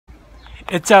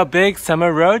It's our big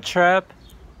summer road trip.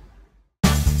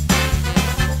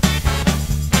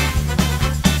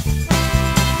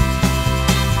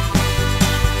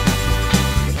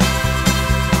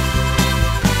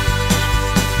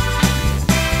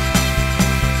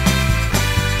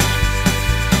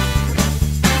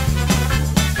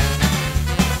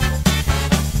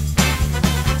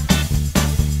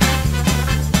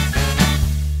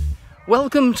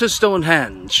 Welcome to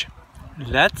Stonehenge.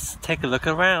 Let's take a look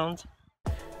around.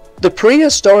 The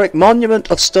prehistoric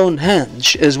monument of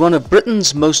Stonehenge is one of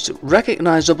Britain's most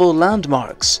recognisable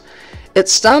landmarks.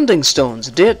 Its standing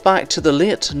stones date back to the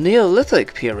late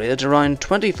Neolithic period around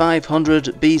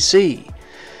 2500 BC.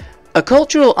 A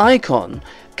cultural icon,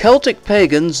 Celtic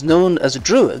pagans known as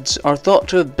Druids are thought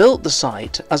to have built the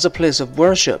site as a place of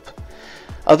worship.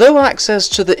 Although access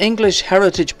to the English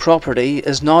heritage property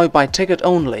is now by ticket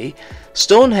only,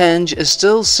 Stonehenge is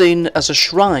still seen as a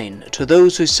shrine to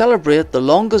those who celebrate the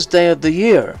longest day of the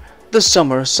year, the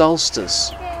summer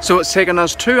solstice. So it's taken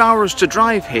us 2 hours to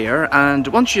drive here, and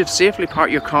once you've safely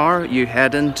parked your car, you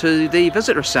head into the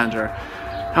visitor centre.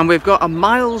 And we've got a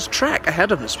mile's trek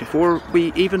ahead of us before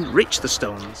we even reach the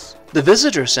stones. The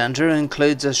visitor centre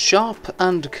includes a shop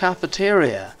and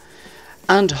cafeteria,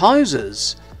 and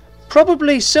houses,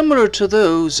 probably similar to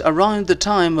those around the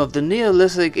time of the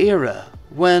Neolithic era,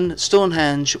 when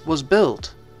Stonehenge was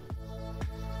built.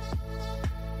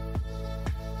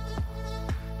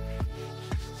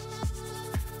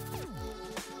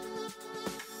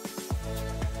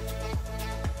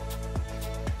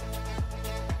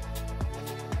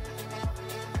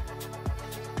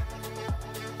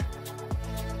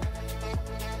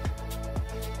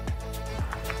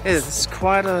 It's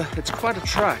quite a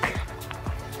trek.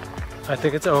 I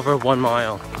think it's over 1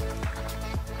 mile.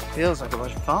 Feels like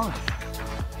about 5.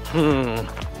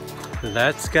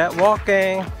 Let's get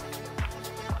walking.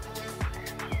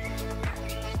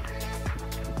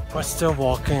 We're still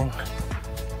walking.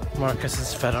 Marcus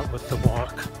is fed up with the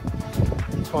walk.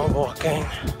 While walking.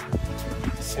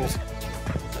 Seems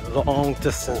a long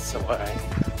distance away.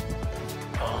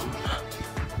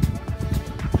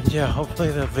 Yeah,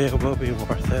 hopefully the view will be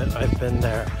worth it. I've been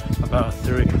there about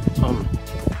 3.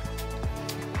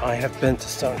 I have been to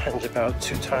Stonehenge about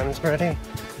 2 times already,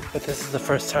 but this is the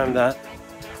first time that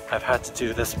I've had to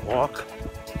do this walk.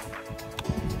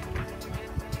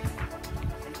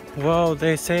 Well,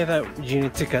 they say that you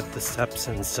need to get the steps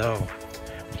in, so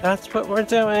that's what we're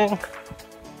doing.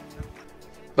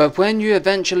 But when you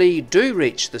eventually do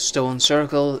reach the stone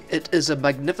circle, it is a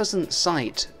magnificent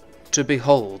sight to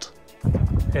behold.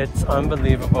 It's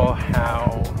unbelievable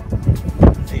how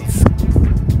these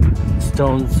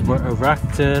stones were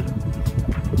erected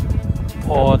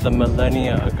all the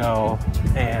millennia ago,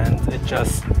 and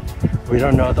we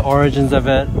don't know the origins of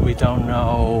it, we don't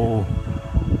know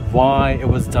why it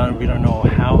was done, we don't know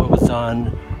how it was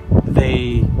done.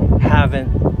 They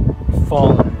haven't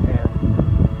fallen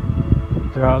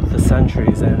throughout the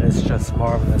centuries, and it's just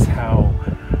marvelous how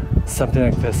something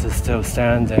like this is still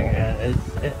standing,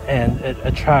 and it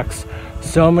attracts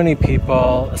so many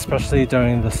people, especially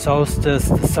during the solstice,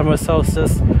 the summer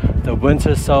solstice, the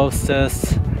winter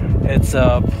solstice. It's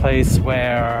a place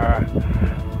where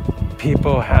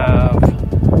people have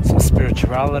some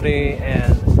spirituality,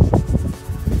 and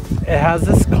it has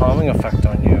this calming effect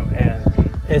on you, and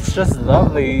it's just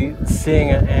lovely seeing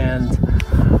it. And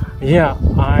yeah,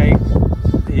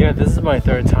 this is my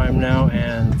 3rd time now,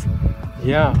 and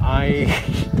yeah,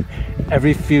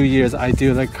 every few years I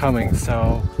do like coming,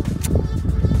 so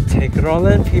take it all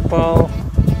in, people.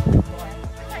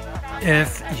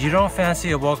 If you don't fancy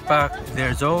a walk back,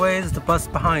 there's always the bus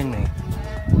behind me.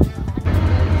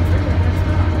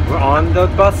 We're on the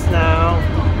bus now.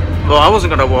 Well, I wasn't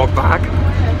gonna walk back.